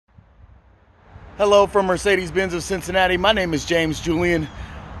Hello from Mercedes-Benz of Cincinnati. My name is James Julian.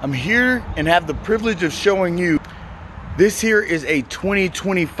 I'm here and have the privilege of showing you this here is a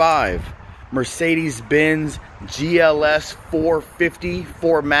 2025 Mercedes-Benz GLS 450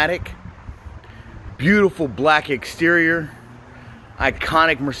 4MATIC. Beautiful black exterior,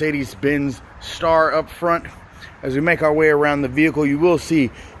 iconic Mercedes-Benz star up front. As we make our way around the vehicle, you will see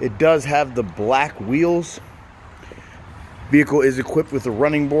it does have the black wheels. Vehicle is equipped with a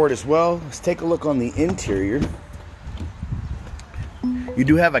running board as well. Let's take a look on the interior. You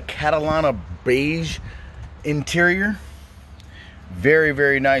do have a Catalana beige interior. Very,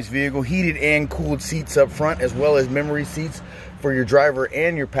 very nice vehicle. Heated and cooled seats up front, as well as memory seats for your driver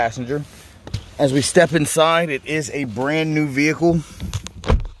and your passenger. As we step inside, it is a brand new vehicle.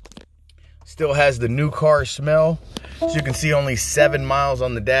 Still has the new car smell. As you can see, only 7 miles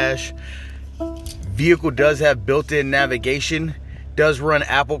on the dash. Vehicle does have built-in navigation, does run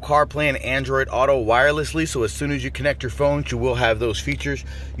Apple CarPlay and Android Auto wirelessly, so as soon as you connect your phones, you will have those features.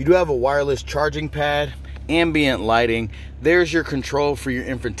 You do have a wireless charging pad, ambient lighting. There's your control for your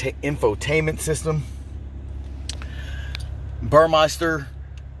infotainment system. Burmeister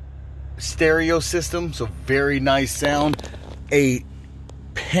stereo system, so very nice sound. A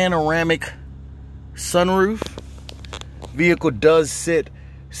panoramic sunroof. Vehicle does sit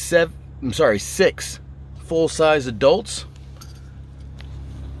 6 full-size adults.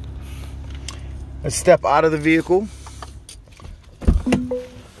 Let's step out of the vehicle.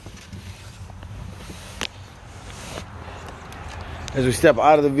 As we step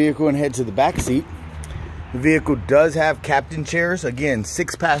out of the vehicle and head to the back seat, the vehicle does have captain chairs. Again,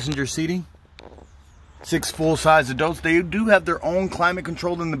 6 passenger seating, 6 full-size adults. They do have their own climate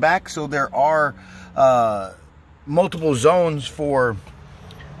control in the back, so there are multiple zones for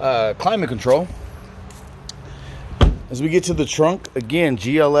climate control. As we get to the trunk, again,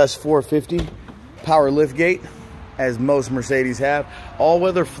 GLS 450 power lift gate, as most Mercedes have.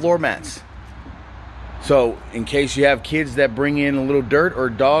 All-weather floor mats. So in case you have kids that bring in a little dirt or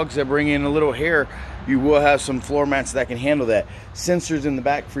dogs that bring in a little hair, you will have some floor mats that can handle that. Sensors in the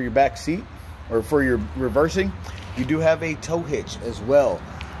back for your back seat or for your reversing. You do have a tow hitch as well.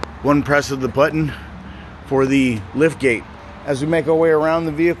 One press of the button for the lift gate. As we make our way around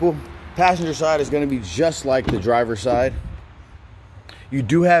the vehicle, passenger side is going to be just like the driver's side. You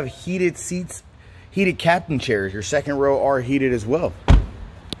do have heated seats, heated captain chairs. Your second row are heated as well.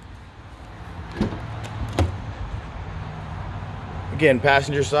 Again,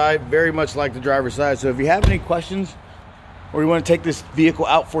 passenger side, very much like the driver's side. So if you have any questions or you want to take this vehicle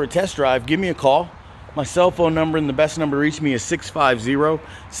out for a test drive, give me a call. My cell phone number and the best number to reach me is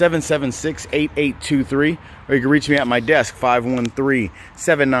 650-776-8823. Or you can reach me at my desk,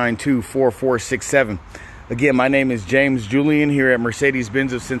 513-792-4467. Again, my name is James Julian here at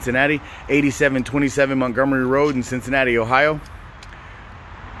Mercedes-Benz of Cincinnati, 8727 Montgomery Road in Cincinnati, Ohio.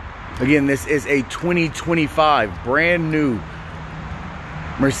 Again, this is a 2025 brand new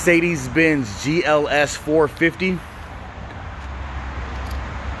Mercedes-Benz GLS 450.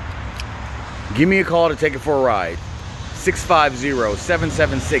 Give me a call to take it for a ride.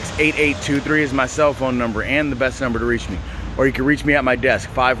 650-776-8823 is my cell phone number and the best number to reach me. Or you can reach me at my desk,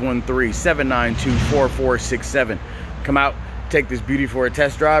 513-792-4467. Come out, take this beauty for a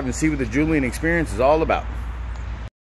test drive, and see what the Julian experience is all about.